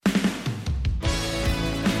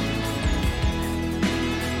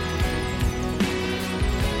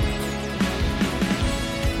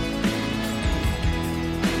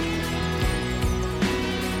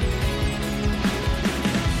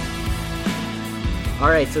All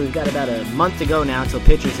right, so we've got about a month to go now until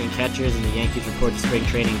pitchers and catchers and the Yankees report to spring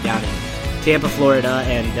training down in Tampa, Florida.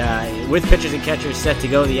 And with pitchers and catchers set to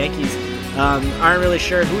go, the Yankees aren't really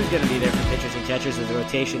sure who's going to be there for pitchers and catchers as the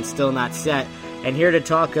rotation's still not set. And here to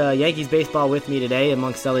talk Yankees baseball with me today,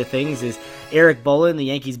 amongst other things, is Eric Bolin, the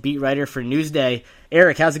Yankees beat writer for Newsday.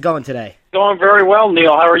 Eric, how's it going today? Going very well,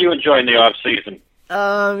 Neil. How are you enjoying the off season?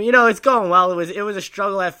 It's going well. It was a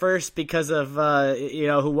struggle at first because of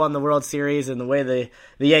who won the World Series and the way the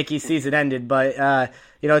Yankees season ended. But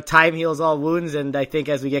time heals all wounds, and I think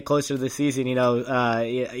as we get closer to the season,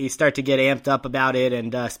 you start to get amped up about it,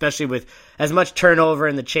 and especially with as much turnover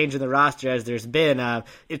and the change in the roster as there's been,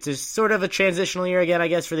 it's a sort of a transitional year again, I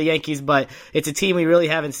guess, for the Yankees. But it's a team we really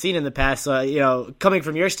haven't seen in the past. So coming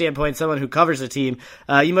from your standpoint, someone who covers the team,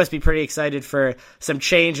 you must be pretty excited for some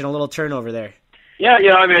change and a little turnover there. Yeah,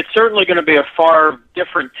 it's certainly going to be a far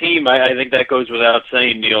different team. I think that goes without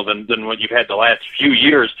saying, Neil, than what you've had the last few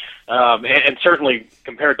years. And certainly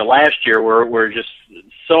compared to last year where just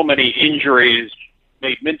so many injuries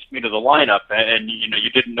made mincemeat of the lineup, and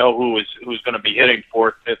you didn't know who was going to be hitting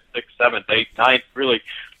 4th, 5th, 6th, 7th, 8th, 9th, really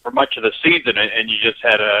for much of the season, and you just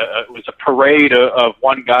had it was a parade of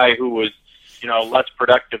one guy who was less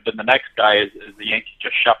productive than the next guy as the Yankees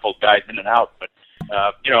just shuffled guys in and out. But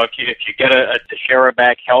if you get a Teixeira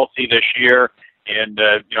back healthy this year, and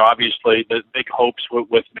obviously the big hopes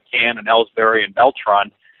with McCann and Ellsbury and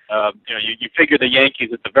Beltran, you figure the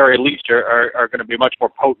Yankees at the very least are going to be a much more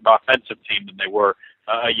potent offensive team than they were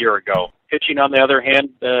a year ago. Pitching, on the other hand,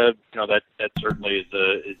 that certainly is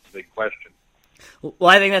a big question. Well,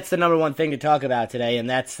 I think that's the number one thing to talk about today, and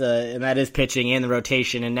that is pitching and the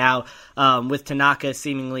rotation. And now, with Tanaka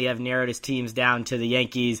seemingly have narrowed his teams down to the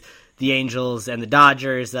Yankees, the Angels, and the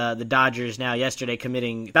Dodgers. The Dodgers now yesterday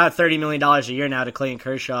committing about $30 million a year now to Clayton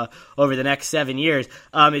Kershaw over the next 7 years.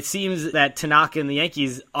 It seems that Tanaka and the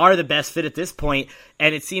Yankees are the best fit at this point,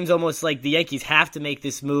 and it seems almost like the Yankees have to make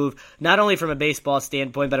this move, not only from a baseball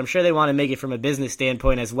standpoint, but I'm sure they want to make it from a business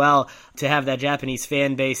standpoint as well, to have that Japanese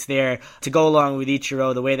fan base there to go along with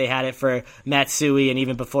Ichiro the way they had it for Matsui and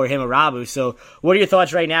even before him, Arabu. So what are your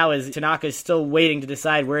thoughts right now as Tanaka is still waiting to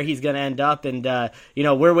decide where he's going to end up, and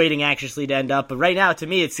we're waiting anxiously to end up. But right now, to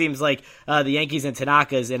me, it seems like the Yankees and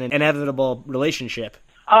Tanaka is in an inevitable relationship.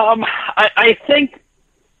 I think,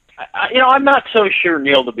 I'm not so sure,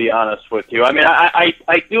 Neil, to be honest with you. I mean,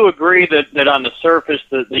 I do agree that on the surface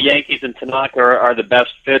the Yankees and Tanaka are the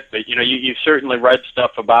best fit, but, you've certainly read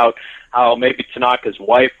stuff about how maybe Tanaka's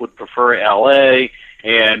wife would prefer L.A.,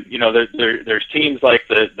 and, there's teams like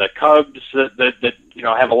the Cubs that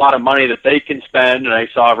have a lot of money that they can spend, and I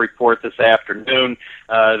saw a report this afternoon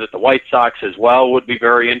that the White Sox as well would be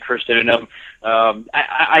very interested in him.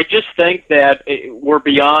 I just think that we're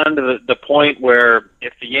beyond the point where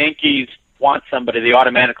if the Yankees want somebody, they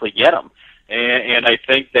automatically get them. And I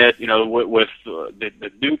think that, with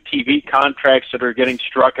the new TV contracts that are getting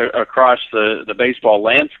struck across the baseball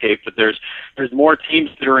landscape, that there's more teams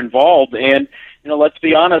that are involved. And, let's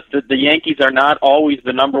be honest, the Yankees are not always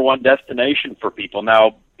the number one destination for people.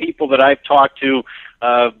 Now, people that I've talked to,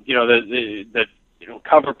 that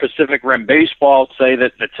cover Pacific Rim baseball say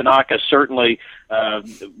that Tanaka certainly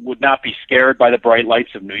would not be scared by the bright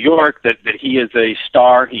lights of New York, that he is a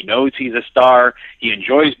star. He knows he's a star. He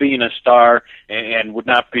enjoys being a star, and would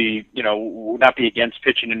not be against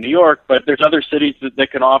pitching in New York. But there's other cities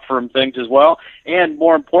that can offer him things as well, and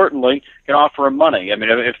more importantly, can offer him money. I mean,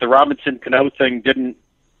 if the Robinson Cano thing didn't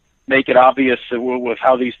make it obvious with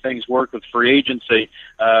how these things work with free agency,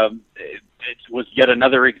 it was yet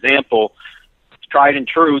another example. Tried and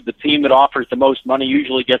true, the team that offers the most money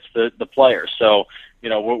usually gets the player. So,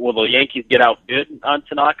 will the Yankees get outbid on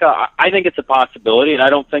Tanaka? I think it's a possibility, and I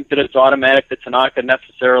don't think that it's automatic that Tanaka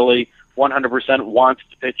necessarily 100% wants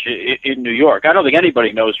to pitch in New York. I don't think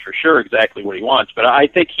anybody knows for sure exactly what he wants, but I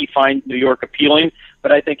think he finds New York appealing,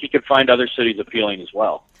 but I think he could find other cities appealing as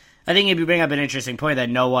well. I think you bring up an interesting point that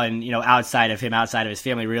no one, outside of him, outside of his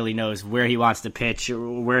family, really knows where he wants to pitch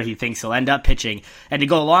or where he thinks he'll end up pitching. And to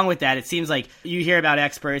go along with that, it seems like you hear about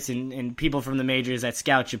experts and people from the majors that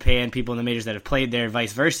scout Japan, people in the majors that have played there,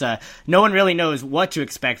 vice versa. No one really knows what to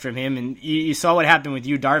expect from him. And you saw what happened with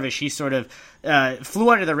Yu Darvish. He sort of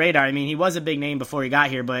flew under the radar. I mean, he was a big name before he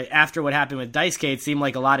got here, but after what happened with Daisuke, it seemed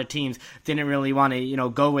like a lot of teams didn't really want to,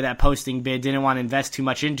 go with that posting bid, didn't want to invest too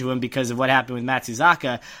much into him because of what happened with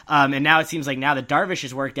Matsuzaka. And now it seems like now that Darvish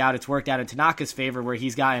has worked out, it's worked out in Tanaka's favor, where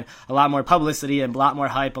he's gotten a lot more publicity and a lot more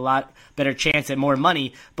hype, a lot better chance at more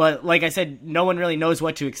money. But like I said, no one really knows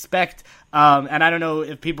what to expect. And I don't know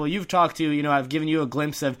if people you've talked to, I've given you a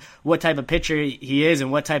glimpse of what type of pitcher he is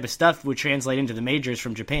and what type of stuff would translate into the majors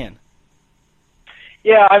from Japan.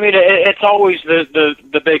 Yeah, I mean, it's always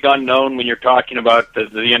the big unknown when you're talking about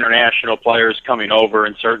the international players coming over,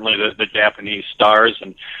 and certainly the Japanese stars.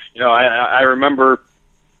 And I remember,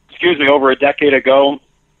 over a decade ago,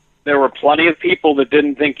 there were plenty of people that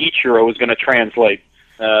didn't think Ichiro was going to translate,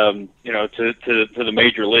 to the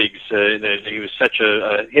major leagues. He was such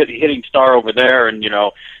a hitting star over there, and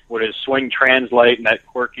would his swing translate, and that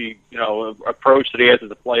quirky approach that he has as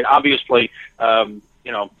a player. Obviously,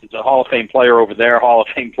 he's a Hall of Fame player over there, Hall of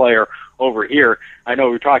Fame player over here. I know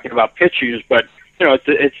we're talking about pitchers, but it's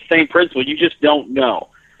the same principle. You just don't know,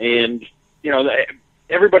 and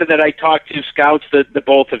everybody that I talk to, scouts that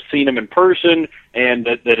both have seen him in person and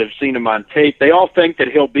that have seen him on tape, they all think that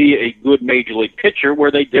he'll be a good major league pitcher.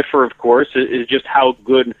 Where they differ, of course, is just how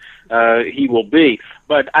good he will be.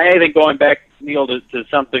 But I think going back, Neil, to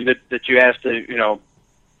something that you asked,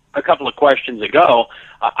 a couple of questions ago,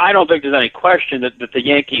 I don't think there's any question that the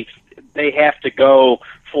Yankees, they have to go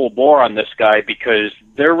full bore on this guy because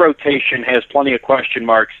their rotation has plenty of question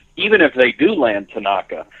marks, even if they do land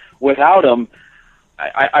Tanaka. Without him,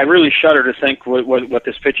 I really shudder to think what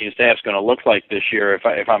this pitching staff's going to look like this year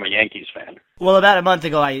if I'm a Yankees fan. Well, about a month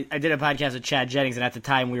ago, I did a podcast with Chad Jennings, and at the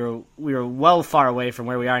time we were well far away from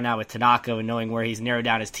where we are now with Tanaka and knowing where he's narrowed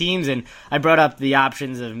down his teams. And I brought up the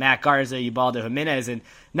options of Matt Garza, Ubaldo Jimenez, and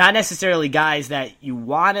not necessarily guys that you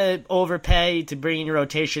want to overpay to bring in your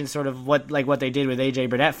rotation, sort of what they did with A.J.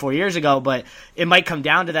 Burnett 4 years ago, but it might come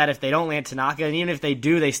down to that if they don't land Tanaka, and even if they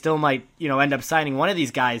do, they still might end up signing one of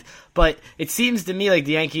these guys. But it seems to me like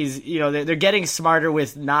the Yankees, they're getting smarter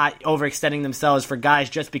with not overextending themselves for guys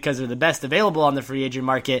just because they're the best available on the free agent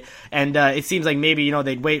market, and it seems like maybe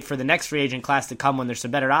they'd wait for the next free agent class to come when there's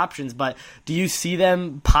some better options. But do you see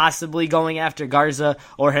them possibly going after Garza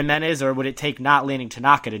or Jimenez, or would it take not landing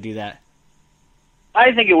Tanaka to do that?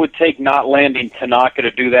 I think it would take not landing Tanaka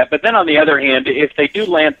to do that. But then on the other hand, if they do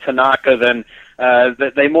land Tanaka, then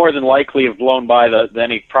they more than likely have blown by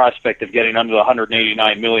any prospect of getting under the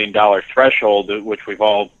 $189 million threshold, which we've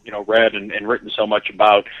all read and written so much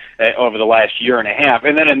about over the last year and a half.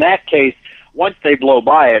 And then in that case, once they blow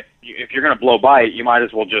by it, if you're going to blow by it, you might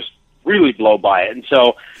as well just really blow by it. And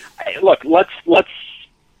so, look, let's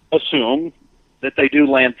assume that they do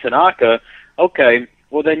land Tanaka. Okay,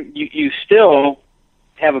 well then you still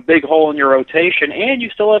have a big hole in your rotation, and you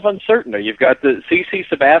still have uncertainty. You've got the CC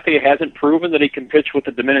Sabathia hasn't proven that he can pitch with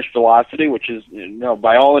a diminished velocity, which is,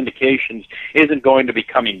 by all indications, isn't going to be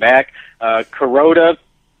coming back. Kuroda,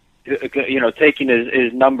 taking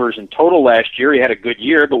his numbers in total last year, he had a good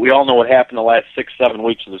year, but we all know what happened the last 6-7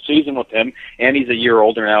 weeks of the season with him, and he's a year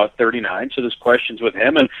older now at 39, so there's questions with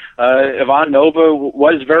him. And Ivan Nova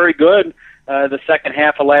was very good the second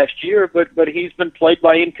half of last year, but he's been plagued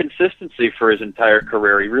by inconsistency for his entire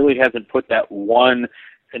career. He really hasn't put that one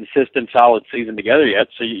consistent, solid season together yet,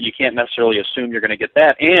 so you can't necessarily assume you're going to get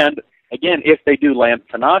that. And, again, if they do land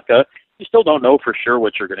Tanaka, you still don't know for sure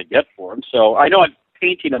what you're going to get for him. So I know I'm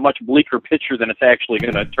painting a much bleaker picture than it's actually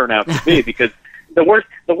going to turn out to be, because the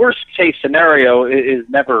worst case scenario is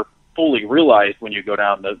never fully realized when you go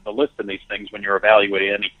down the list of these things when you're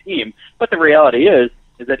evaluating any team. But the reality is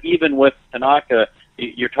that even with Tanaka,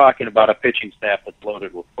 you're talking about a pitching staff that's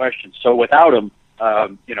loaded with questions. So without him,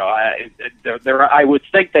 I would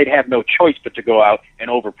think they'd have no choice but to go out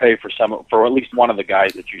and overpay for at least one of the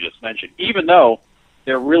guys that you just mentioned, even though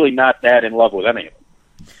they're really not that in love with any of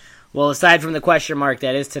them. Well, aside from the question mark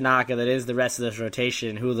that is Tanaka, that is the rest of this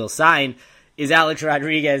rotation, who they'll sign, is Alex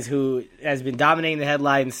Rodriguez, who has been dominating the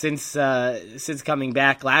headlines since coming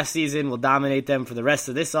back last season, will dominate them for the rest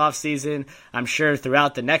of this offseason, I'm sure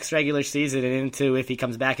throughout the next regular season and into if he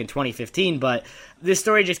comes back in 2015. But this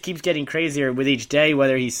story just keeps getting crazier with each day,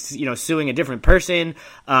 whether he's suing a different person,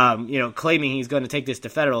 claiming he's going to take this to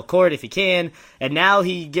federal court if he can. And now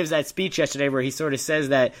he gives that speech yesterday where he sort of says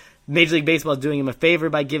that Major League Baseball is doing him a favor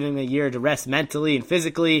by giving him a year to rest mentally and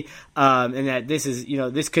physically, and that this is,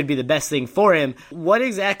 this could be the best thing for him. What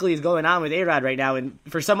exactly is going on with A-Rod right now? And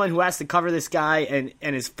for someone who has to cover this guy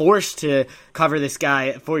and is forced to cover this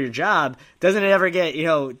guy for your job, doesn't it ever get,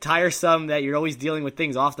 tiresome that you're always dealing with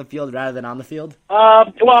things off the field rather than on the field?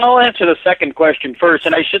 Well, I'll answer the second question first,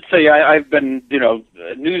 and I should say I've been,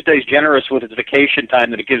 Newsday's generous with its vacation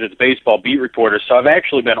time that it gives its baseball beat reporters, so I've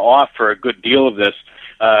actually been off for a good deal of this.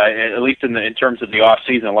 At least in terms of the off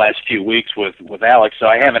season, the last few weeks with Alex, so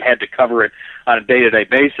I haven't had to cover it on a day-to-day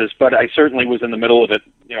basis. But I certainly was in the middle of it,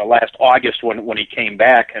 last August when he came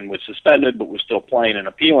back and was suspended, but was still playing and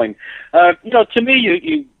appealing. To me,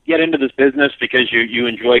 you get into this business because you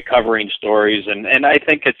enjoy covering stories, and I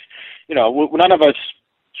think it's, none of us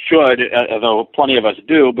should, although plenty of us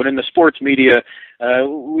do, but in the sports media,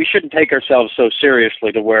 we shouldn't take ourselves so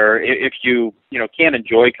seriously to where if you can't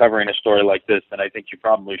enjoy covering a story like this, then I think you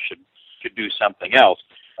probably should do something else.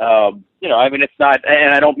 I mean, it's not,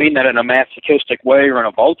 and I don't mean that in a masochistic way or in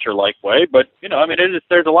a vulture-like way, but I mean,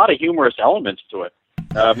 there's a lot of humorous elements to it.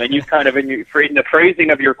 And you kind of in the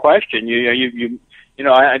phrasing of your question, you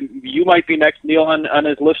might be next, Neil, on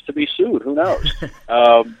his list to be sued. Who knows?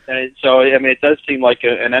 And so, I mean, it does seem like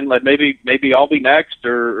an endless. Maybe I'll be next,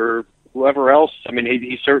 or whoever else. I mean,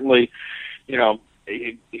 he certainly,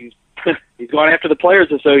 he's going after the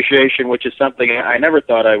Players Association, which is something I never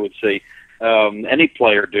thought I would see any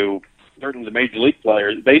player do. Certainly, the Major League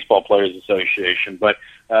Baseball Players Association. But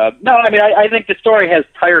no, I mean, I think the story has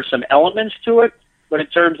tiresome elements to it. But in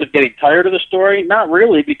terms of getting tired of the story, not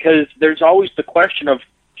really, because there's always the question of,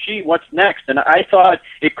 gee, what's next? And I thought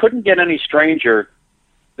it couldn't get any stranger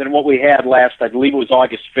than what we had last, I believe it was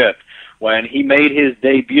August 5th, when he made his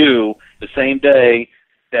debut the same day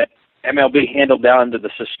that MLB handled down to the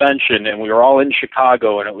suspension, and we were all in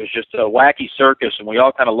Chicago, and it was just a wacky circus, and we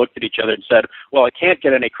all kind of looked at each other and said, well, it can't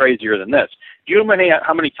get any crazier than this. Do you know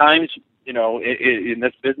how many times in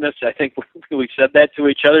this business, I think we said that to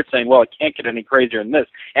each other, saying, well, it can't get any crazier than this.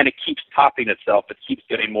 And it keeps topping itself. It keeps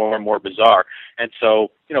getting more and more bizarre. And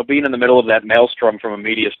so, being in the middle of that maelstrom from a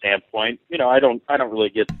media standpoint, I don't really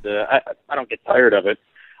get, I don't get tired of it.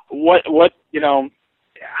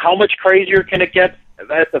 How much crazier can it get?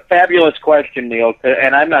 That's a fabulous question, Neil,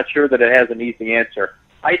 and I'm not sure that it has an easy answer.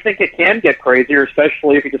 I think it can get crazier,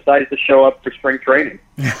 especially if he decides to show up for spring training.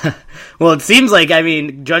 Well, it seems like, I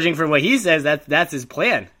mean, judging from what he says, that's his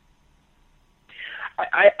plan.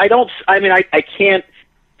 I can't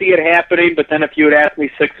see it happening, but then if you had asked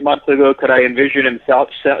me 6 months ago, could I envision him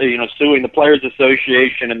suing the Players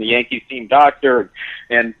Association and the Yankees team doctor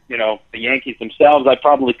and the Yankees themselves, I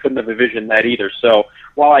probably couldn't have envisioned that either. So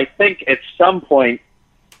while I think at some point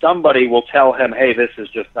somebody will tell him, hey, this is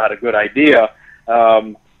just not a good idea,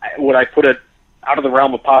 would I put it out of the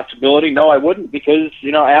realm of possibility? No, I wouldn't, because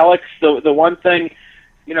Alex, the one thing,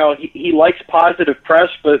 he likes positive press,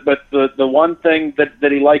 but the one thing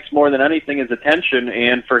that he likes more than anything is attention,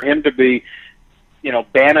 and for him to be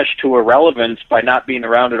banished to irrelevance by not being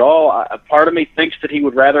around at all, a part of me thinks that he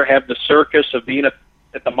would rather have the circus of being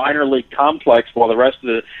at the minor league complex while the rest of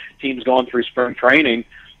the team's going through spring training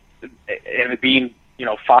and being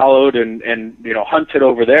followed and hunted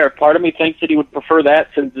over there. Part of me thinks that he would prefer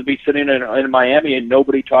that to be sitting in Miami and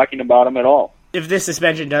nobody talking about him at all. If this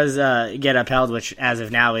suspension does get upheld, which as of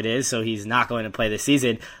now it is, so he's not going to play this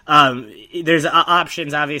season, there's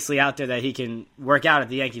options obviously out there that he can work out at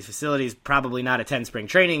the Yankees facilities, probably not attend spring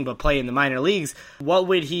training, but play in the minor leagues. What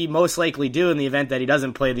would he most likely do in the event that he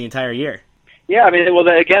doesn't play the entire year? Yeah, I mean, well,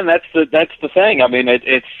 again, that's the thing. I mean,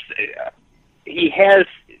 he has,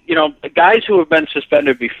 guys who have been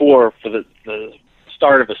suspended before for the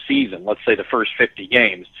start of a season, let's say the first 50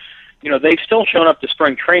 games, they've still shown up to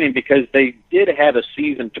spring training because they did have a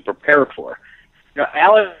season to prepare for.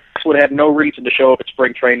 Alex would have no reason to show up at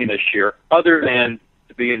spring training this year other than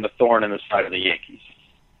to be in the thorn in the side of the Yankees.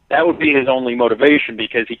 That would be his only motivation,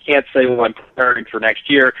 because he can't say, well, I'm preparing for next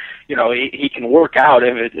year. He can work out.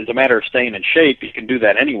 If it's a matter of staying in shape, he can do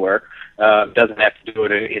that anywhere. Doesn't have to do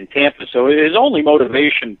it in Tampa. So his only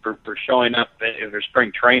motivation for showing up in their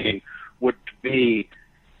spring training would be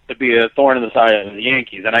to be a thorn in the side of the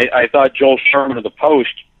Yankees. And I thought Joel Sherman of the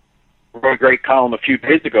Post wrote a great column a few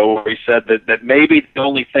days ago where he said that maybe the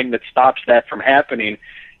only thing that stops that from happening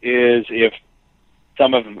is if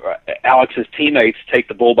some of Alex's teammates take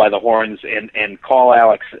the bull by the horns and call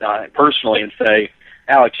Alex personally and say,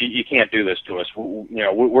 Alex, you can't do this to us.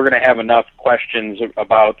 We're going to have enough questions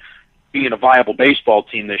about being a viable baseball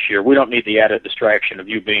team this year. We don't need the added distraction of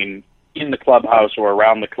you being in the clubhouse or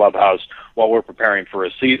around the clubhouse while we're preparing for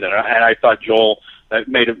a season. And I thought Joel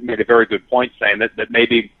made a very good point, saying that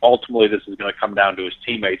maybe ultimately this is going to come down to his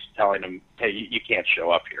teammates telling him, hey, you can't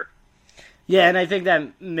show up here. Yeah, and I think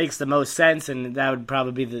that makes the most sense, and that would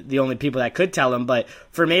probably be the only people that could tell him. But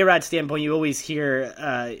from A-Rod's standpoint, you always hear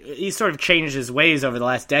he's sort of changed his ways over the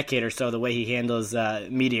last decade or so, the way he handles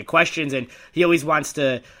media questions, and he always wants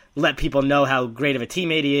to let people know how great of a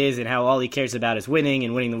teammate he is and how all he cares about is winning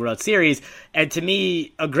and winning the World Series. And to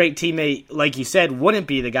me, a great teammate, like you said, wouldn't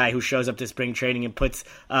be the guy who shows up to spring training and puts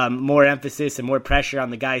more emphasis and more pressure on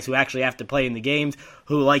the guys who actually have to play in the games,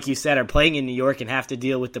 who, like you said, are playing in New York and have to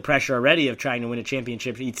deal with the pressure already of trying to win a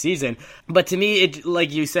championship each season. But to me, it,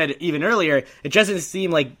 like you said even earlier, it doesn't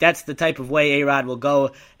seem like that's the type of way A-Rod will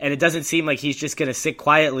go, and it doesn't seem like he's just going to sit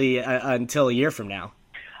quietly until a year from now.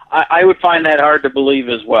 I would find that hard to believe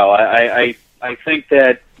as well. I think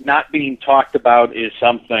that not being talked about is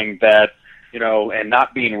something that and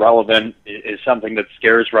not being relevant is something that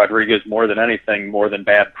scares Rodriguez more than anything, more than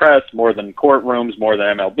bad press, more than courtrooms, more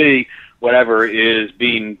than MLB, whatever is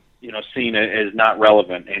being, seen as not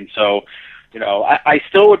relevant. And so, I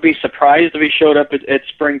still would be surprised if he showed up at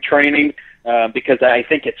spring training, because I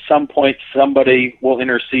think at some point somebody will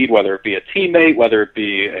intercede, whether it be a teammate, whether it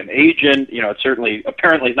be an agent. It certainly,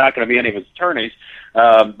 apparently, is not going to be any of his attorneys.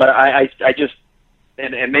 But I just,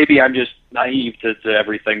 and maybe I'm just naive to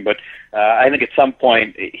everything, but I think at some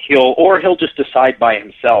point he'll just decide by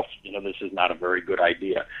himself, this is not a very good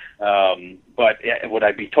idea. But would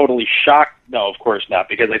I be totally shocked? No, of course not,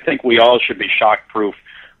 because I think we all should be shock-proof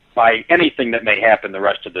by anything that may happen the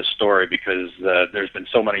rest of this story, because there's been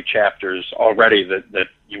so many chapters already that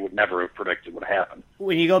you would never have predicted would happen.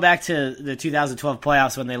 When you go back to the 2012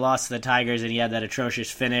 playoffs when they lost to the Tigers and he had that atrocious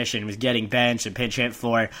finish and was getting benched and pinch hit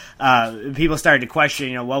for, people started to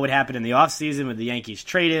question, what would happen in the offseason? Would the Yankees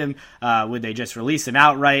trade him? Would they just release him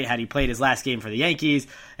outright? Had he played his last game for the Yankees?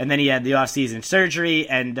 And then he had the offseason surgery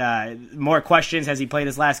and more questions. Has he played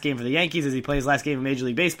his last game for the Yankees? Has he played his last game in Major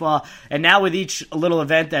League Baseball? And now with each little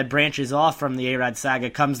event that branches off from the A-Rod saga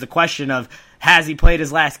comes the question of, has he played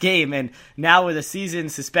his last game? And now with a season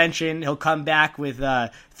suspension, he'll come back with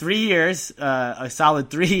 3 years, a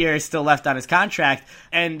solid 3 years still left on his contract.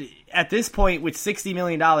 And at this point, with $60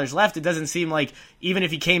 million left, it doesn't seem like even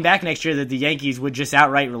if he came back next year that the Yankees would just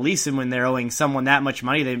outright release him when they're owing someone that much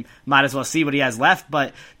money. They might as well see what he has left.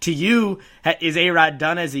 But to you, is A-Rod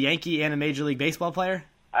done as a Yankee and a Major League Baseball player?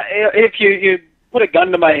 If you put a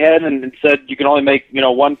gun to my head and said you can only make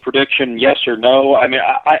one prediction, yes or no, I mean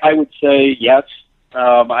I would say yes.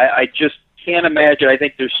 I just can't imagine. I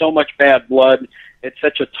think there's so much bad blood. It's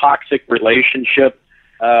such a toxic relationship.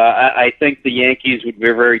 I think the Yankees would be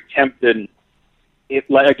very tempted.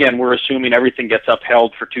 Again, we're assuming everything gets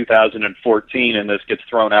upheld for 2014 and this gets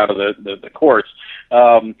thrown out of the courts.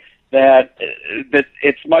 That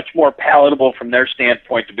it's much more palatable from their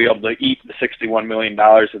standpoint to be able to eat the $61 million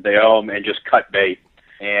that they owe him and just cut bait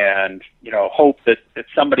and, hope that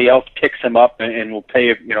somebody else picks him up and will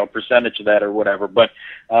pay a percentage of that or whatever. But,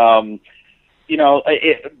 but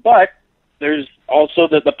there's also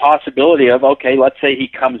the possibility of, okay, let's say he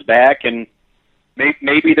comes back and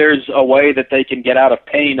maybe there's a way that they can get out of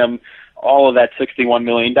paying him all of that $61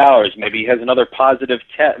 million. Maybe he has another positive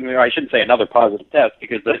test. I mean, I shouldn't say another positive test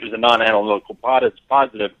because this was a non-analytical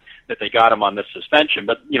positive that they got him on this suspension.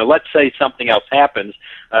 But, let's say something else happens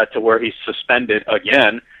to where he's suspended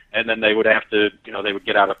again, and then they would have to, they would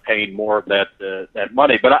get out of paying more of that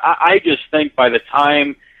money. But I just think by the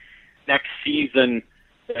time next season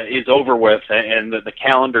is over with and the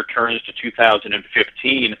calendar turns to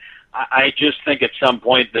 2015, I just think at some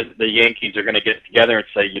point that the Yankees are going to get together and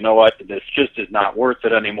say, you know what, this just is not worth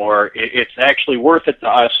it anymore. It's actually worth it to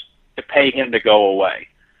us to pay him to go away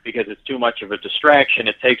because it's too much of a distraction.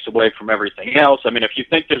 It takes away from everything else. I mean, if you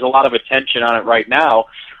think there's a lot of attention on it right now,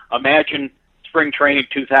 imagine spring training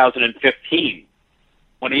 2015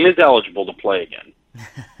 when he is eligible to play again.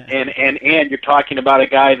 and you're talking about a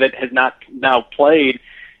guy that has not now played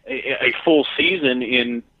a full season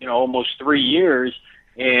in, almost 3 years.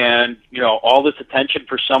 And, all this attention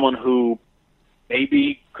for someone who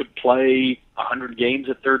maybe could play 100 games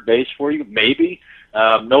at third base for you, maybe.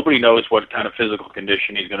 Nobody knows what kind of physical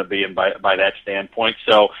condition he's going to be in by that standpoint.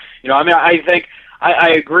 So, I think I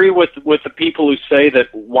agree with the people who say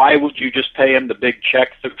that why would you just pay him the big check,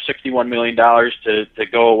 $61 million to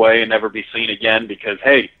go away and never be seen again because,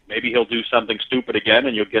 hey, maybe he'll do something stupid again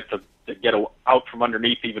and you'll get to get out from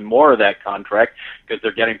underneath even more of that contract because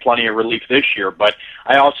they're getting plenty of relief this year. But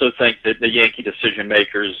I also think that the Yankee decision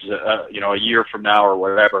makers, a year from now or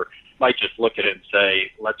whatever, might just look at it and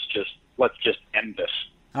say, let's just end this.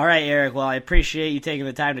 All right, Eric. Well, I appreciate you taking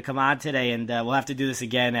the time to come on today, and we'll have to do this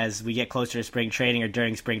again as we get closer to spring training or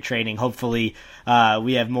during spring training. Hopefully,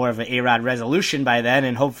 we have more of an A-Rod resolution by then,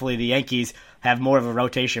 and hopefully the Yankees have more of a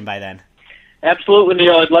rotation by then. Absolutely,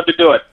 Neil. I'd love to do it.